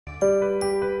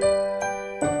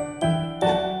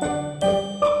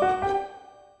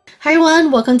Hi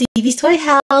everyone, welcome to Evie's Toy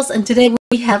House, and today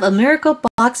we have a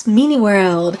Miraculous Mini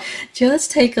World.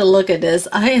 Just take a look at this.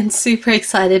 I am super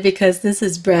excited because this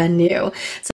is brand new.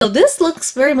 So this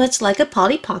looks very much like a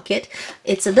Polly Pocket.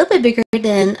 It's a little bit bigger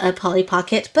than a Polly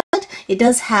Pocket, but it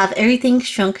does have everything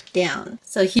shrunk down.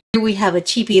 So here we have a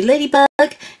Chibi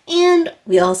Ladybug, and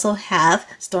we also have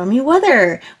Stormy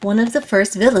Weather, one of the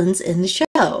first villains in the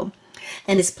show.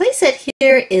 And this playset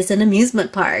here is an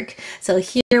amusement park. So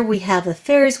here we have a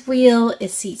Ferris wheel,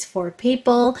 it seats 4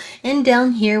 people, and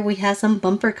down here we have some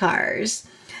bumper cars.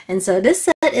 And so this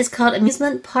set is called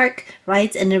Amusement Park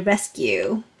Rides and the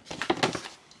Rescue.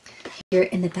 Here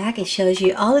in the back it shows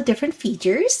you all the different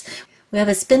features. We have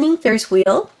a spinning Ferris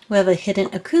wheel, we have a hidden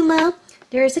Akuma,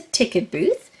 there is a ticket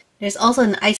booth, there's also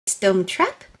an ice dome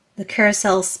trap, the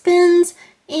carousel spins,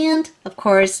 and of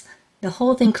course the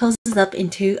whole thing closes up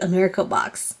into a miracle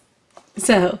box.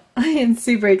 So I am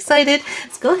super excited.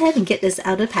 Let's go ahead and get this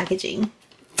out of packaging.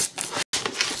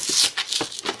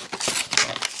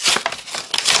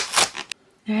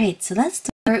 Alright, so let's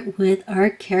start with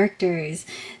our characters.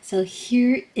 So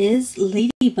here is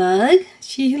Ladybug.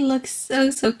 She looks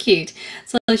so cute.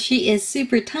 So she is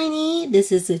super tiny.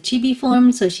 This is a chibi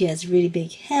form, so she has a really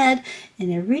big head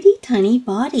and a really tiny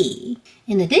body.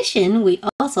 In addition, we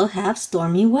also have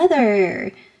Stormy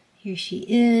Weather. Here she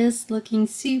is, looking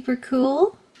super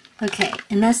cool. Okay,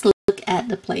 and let's look at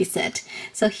the playset.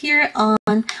 So here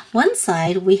on one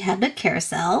side, we have the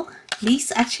carousel.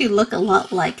 These actually look a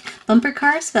lot like bumper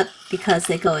cars, but because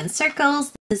they go in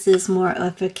circles, this is more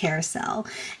of a carousel.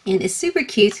 And it's super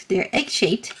cute. They're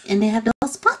egg-shaped, and they have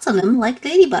little spots on them like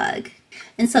Ladybug.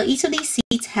 And so each of these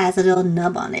seats has a little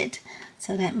nub on it.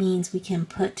 So that means we can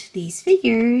put these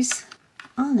figures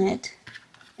on it,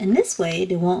 and this way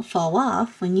they won't fall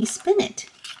off when you spin it.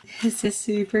 This is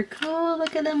super cool.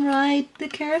 Look at them ride the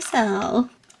carousel.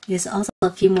 There's also a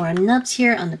few more nubs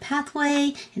here on the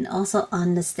pathway and also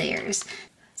on the stairs.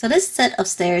 So this set of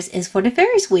stairs is for the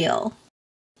Ferris wheel.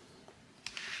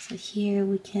 So here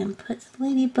we can put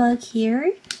Ladybug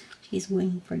here. She's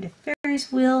waiting for the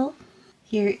Ferris wheel.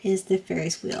 Here is the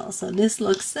Ferris wheel. So this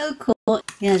looks so cool.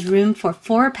 It has room for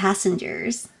 4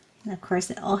 passengers. And of course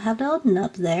they all have the little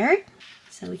nub there.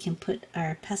 So we can put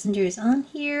our passengers on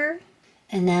here.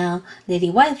 And now Lady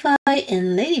Wi-Fi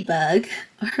and Ladybug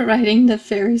are riding the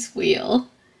Ferris wheel.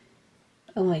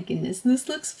 Oh my goodness, this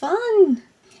looks fun!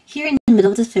 Here in the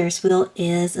middle of the Ferris wheel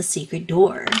is a secret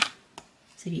door.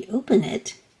 So if you open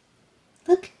it,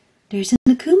 look, there's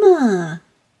an Akuma!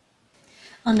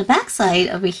 On the back side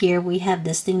over here we have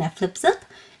this thing that flips up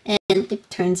and it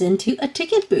turns into a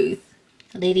ticket booth.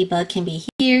 Ladybug can be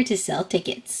here to sell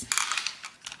tickets.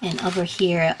 And over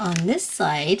here on this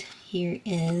side, here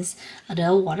is a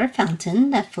little water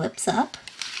fountain that flips up.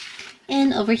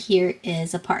 And over here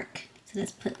is a park. So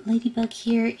let's put Ladybug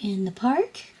here in the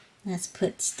park. Let's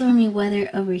put Stormy Weather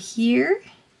over here.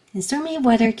 And Stormy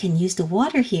Weather can use the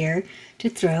water here to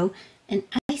throw an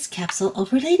ice capsule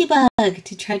over Ladybug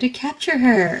to try to capture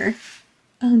her.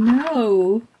 Oh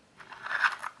no!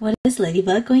 What is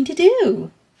Ladybug going to do?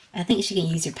 I think she can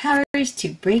use her powers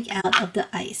to break out of the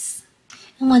ice.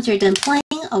 And once you're done playing,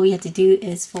 all we have to do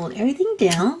is fold everything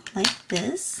down like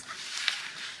this.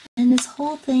 And this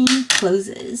whole thing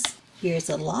closes. Here's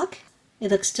a lock. It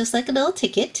looks just like a little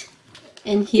ticket.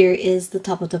 And here is the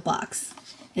top of the box.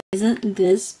 Isn't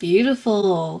this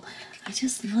beautiful? I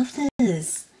just love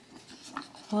this.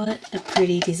 What a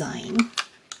pretty design.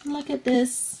 Look at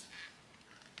this.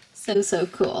 So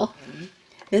cool.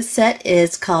 This set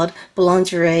is called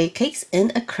Boulangerie Cakes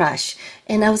in a Crush,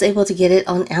 and I was able to get it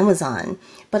on Amazon,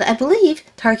 but I believe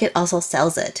Target also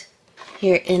sells it.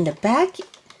 Here in the back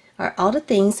are all the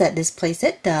things that this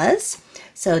playset does.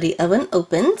 So the oven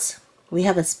opens, we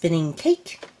have a spinning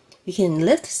cake, we can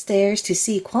lift stairs to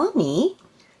see Kwame,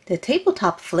 the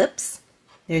tabletop flips,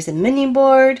 there's a menu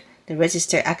board, the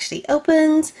register actually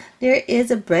opens, there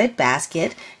is a bread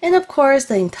basket, and of course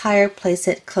the entire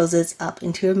playset closes up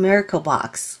into a miracle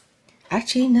box.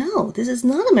 Actually no, this is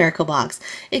not a miracle box.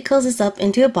 It closes up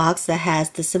into a box that has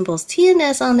the symbols T and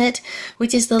S on it,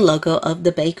 which is the logo of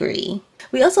the bakery.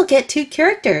 We also get 2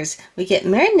 characters. We get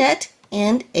Marinette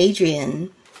and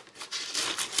Adrien.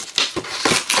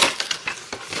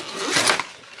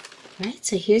 Alright,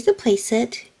 so here's the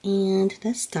playset, and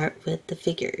let's start with the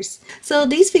figures. So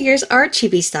these figures are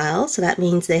chibi style, so that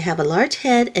means they have a large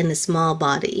head and a small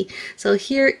body. So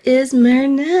here is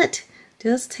Marinette.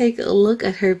 Just take a look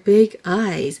at her big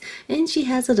eyes, and she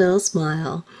has a little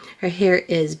smile. Her hair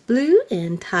is blue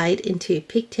and tied into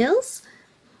pigtails.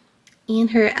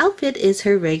 And her outfit is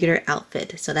her regular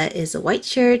outfit. So that is a white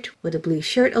shirt with a blue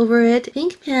shirt over it,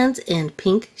 pink pants, and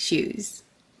pink shoes.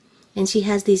 And she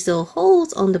has these little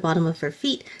holes on the bottom of her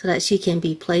feet so that she can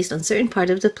be placed on certain part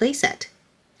of the playset.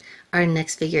 Our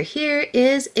next figure here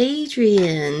is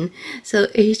Adrien. So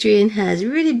Adrien has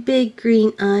really big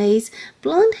green eyes,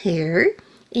 blonde hair,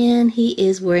 and he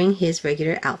is wearing his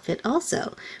regular outfit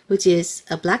also, which is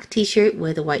a black t-shirt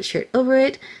with a white shirt over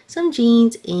it, some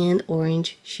jeans, and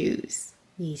orange shoes.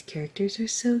 These characters are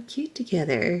so cute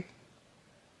together.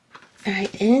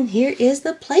 Alright, and here is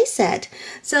the playset.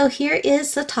 So here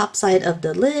is the top side of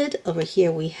the lid. Over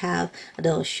here we have a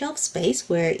little shelf space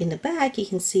where in the back you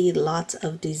can see lots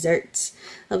of desserts.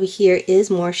 Over here is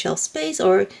more shelf space,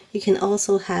 or you can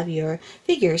also have your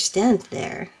figures stand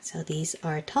there. So these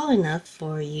are tall enough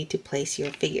for you to place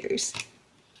your figures.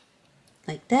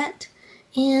 Like that.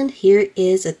 And here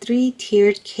is a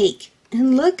 3-tiered cake.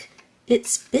 And look, it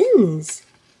spins.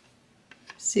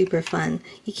 Super fun.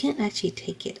 You can't actually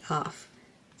take it off.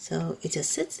 So it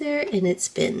just sits there and it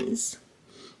spins.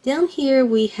 Down here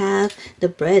we have the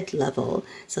bread level.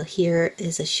 So here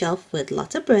is a shelf with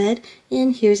lots of bread,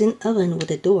 and here's an oven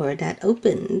with a door that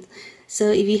opens.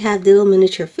 So if you have little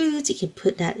miniature foods, you can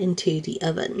put that into the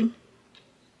oven.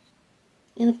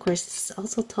 And of course it's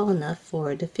also tall enough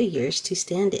for the figures to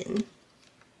stand in.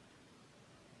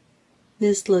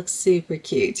 This looks super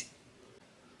cute.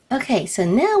 Okay, so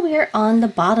now we're on the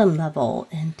bottom level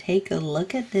and take a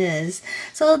look at this.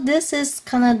 So this is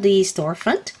kind of the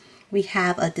storefront. We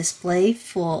have a display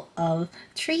full of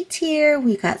treats here.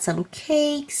 We got some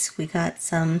cakes. We got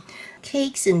some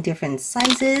cakes in different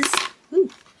sizes. Ooh.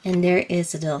 And there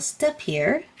is a little step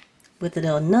here with a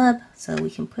little nub, so we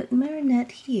can put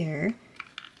Marinette here.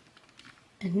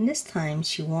 And this time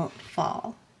she won't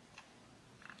fall.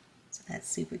 That's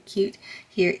super cute.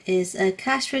 Here is a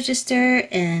cash register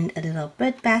and a little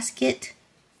bread basket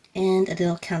and a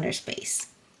little counter space.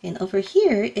 And over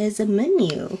here is a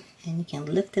menu, and you can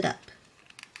lift it up.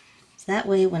 So that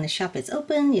way when the shop is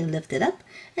open, you lift it up,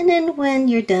 and then when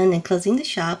you're done and closing the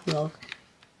shop, we'll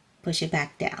push it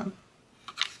back down.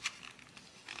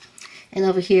 And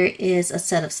over here is a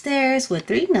set of stairs with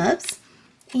 3 nubs,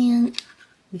 and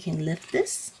we can lift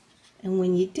this, and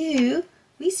when you do,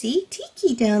 we see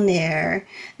Tiki down there.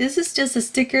 This is just a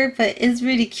sticker, but it's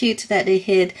really cute that they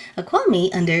hid a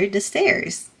Kwame under the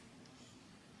stairs.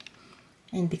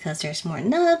 And because there's more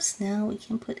nubs, now we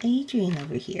can put Adrien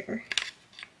over here.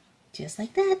 Just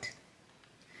like that.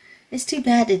 It's too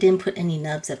bad they didn't put any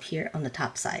nubs up here on the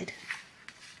top side.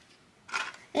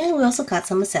 And we also got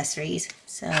some accessories.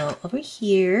 So over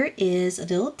here is a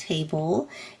little table,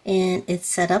 and it's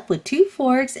set up with 2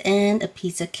 forks and a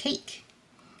piece of cake.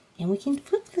 And we can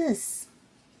flip this.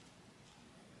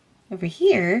 Over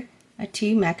here are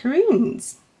 2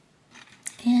 macaroons.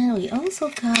 And we also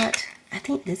got, I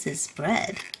think this is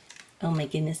bread. Oh my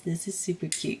goodness, this is super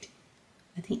cute.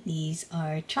 I think these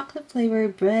are chocolate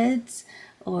flavored breads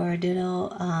or little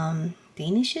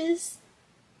danishes.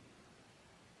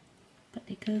 But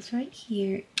it goes right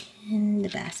here in the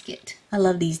basket. I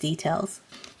love these details.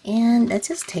 And let's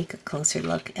just take a closer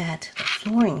look at the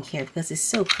flooring here because it's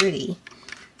so pretty.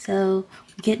 So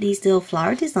we get these little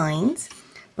flower designs,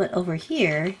 but over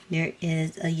here there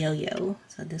is a yo-yo.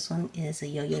 So this one is a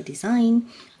yo-yo design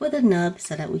with a nub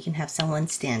so that we can have someone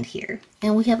stand here.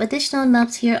 And we have additional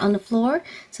nubs here on the floor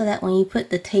so that when you put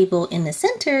the table in the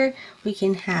center, we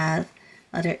can have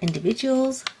other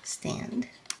individuals stand.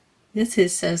 This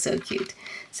is so cute.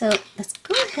 So let's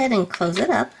go ahead and close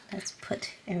it up. Let's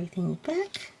put everything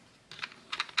back.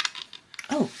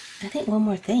 Oh, I think one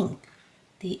more thing.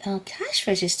 The cash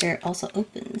register also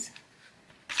opens.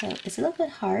 So it's a little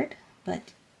bit hard,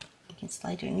 but you can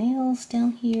slide your nails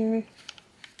down here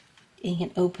and you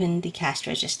can open the cash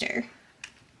register.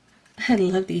 I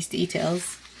love these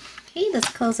details. Okay, let's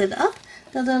close it up.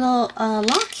 The little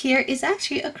lock here is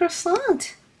actually a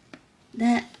croissant.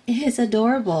 That is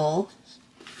adorable.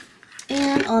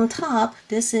 And on top,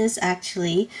 this is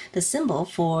actually the symbol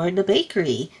for the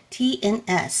bakery, T and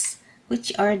S,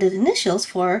 which are the initials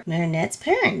for Marinette's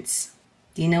parents.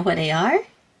 Do you know what they are?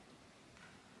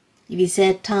 If you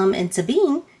said Tom and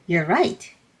Sabine, you're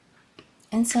right.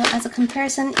 And so as a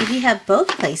comparison, if you have both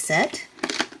playset,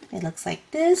 it looks like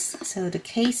this. So the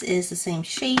case is the same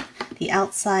shape, the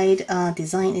outside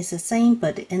design is the same,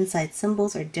 but the inside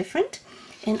symbols are different.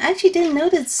 And I actually didn't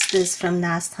notice this from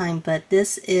last time, but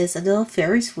this is a little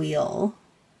Ferris wheel.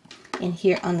 And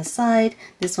here on the side,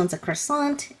 this one's a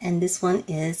croissant, and this one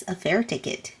is a fare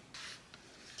ticket.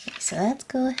 Okay, so let's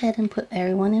go ahead and put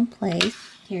everyone in place.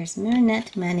 Here's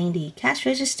Marinette manning the cash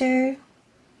register.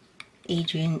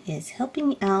 Adrien is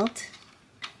helping out.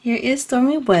 Here is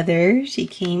Stormy weather. She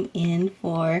came in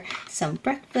for some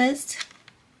breakfast.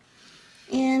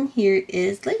 And here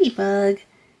is Ladybug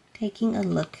taking a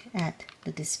look at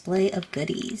the display of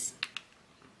goodies.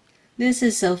 This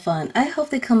is so fun. I hope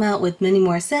they come out with many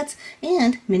more sets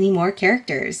and many more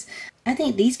characters. I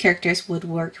think these characters would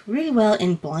work really well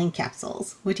in blind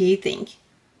capsules. What do you think?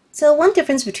 So one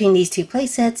difference between these two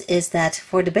playsets is that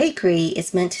for the bakery,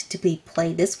 it's meant to be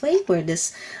played this way, where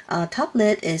this top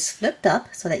lid is flipped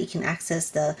up so that you can access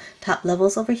the top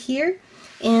levels over here.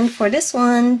 And for this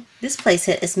one, this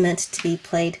playset is meant to be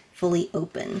played fully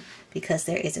open because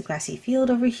there is a grassy field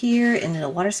over here and then a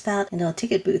water spout and a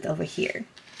ticket booth over here.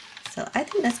 So I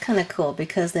think that's kind of cool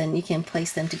because then you can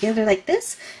place them together like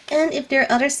this. And if there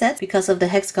are other sets, because of the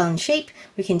hexagon shape,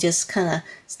 we can just kind of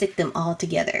stick them all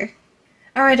together.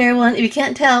 Alright everyone, if you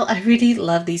can't tell, I really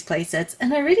love these playsets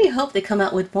and I really hope they come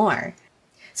out with more.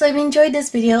 So if you enjoyed this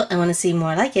video and want to see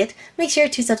more like it, make sure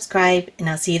to subscribe and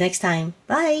I'll see you next time.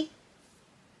 Bye!